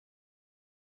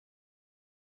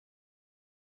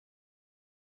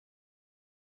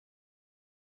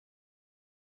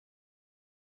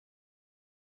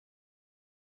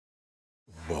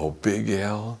Well, Big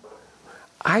Al,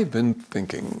 I've been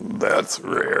thinking, that's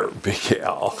rare, Big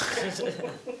Al.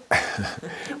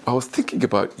 I was thinking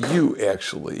about you,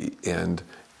 actually, and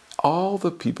all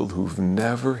the people who've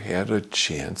never had a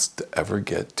chance to ever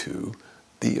get to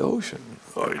the ocean.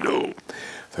 I know.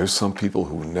 There's some people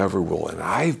who never will, and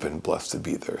I've been blessed to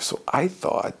be there. So I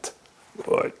thought,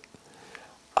 what?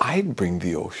 I'd bring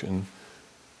the ocean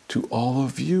to all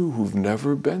of you who've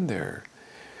never been there.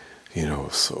 You know,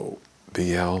 so,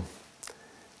 Big Al,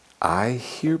 I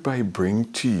hereby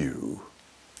bring to you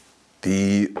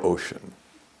the ocean.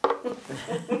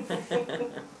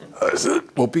 Is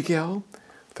it? Well, Big Al,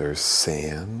 there's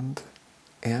sand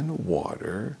and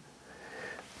water.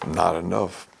 Not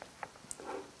enough.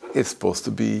 It's supposed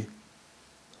to be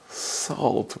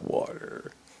salt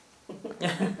water.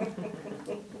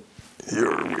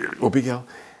 You're weird. Well, Big Al,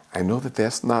 I know that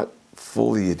that's not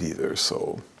fully it either,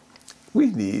 so we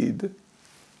need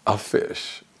a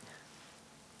fish.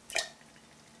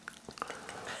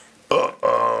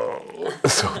 Uh-oh.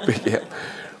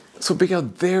 So Big Al,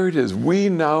 there it is. We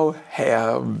now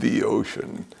have the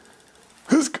ocean.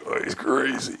 This guy's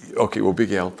crazy. Okay, well,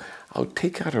 Big Al, I'll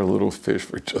take out our little fish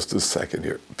for just a second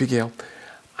here. Big Al,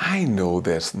 I know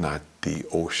that's not the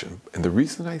ocean. And the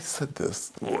reason I said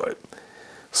this, what?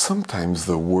 Sometimes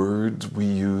the words we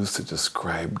use to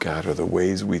describe God or the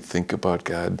ways we think about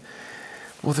God,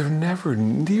 well, they're never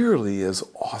nearly as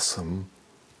awesome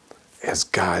as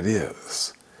God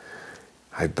is.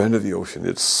 I've been to the ocean.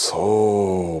 It's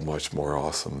so much more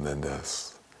awesome than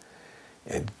this.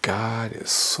 And God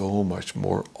is so much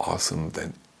more awesome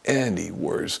than any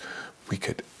words we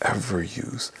could ever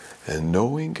use. And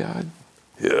knowing God,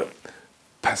 yeah,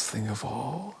 best thing of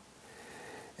all.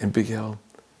 And Big Al,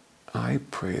 I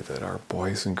pray that our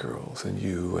boys and girls and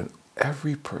you and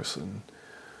every person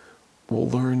will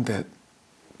learn that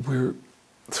we're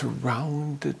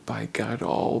surrounded by God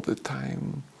all the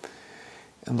time.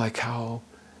 And like how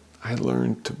I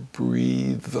learned to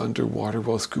breathe underwater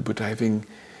while scuba diving,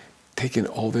 taking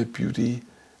all that beauty,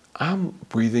 I'm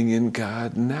breathing in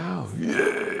God now.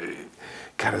 Yay!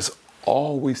 God is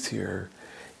always here,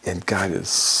 and God is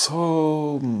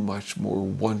so much more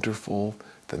wonderful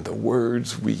than the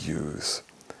words we use.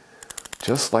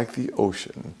 Just like the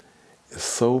ocean is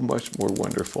so much more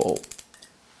wonderful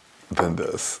than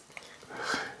this.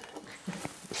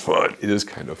 Fun. It is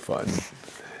kind of fun.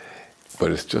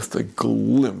 But it's just a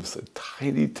glimpse, a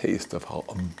tiny taste of how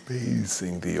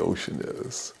amazing the ocean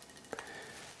is.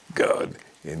 God,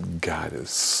 and God is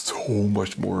so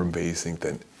much more amazing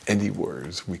than any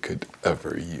words we could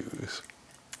ever use.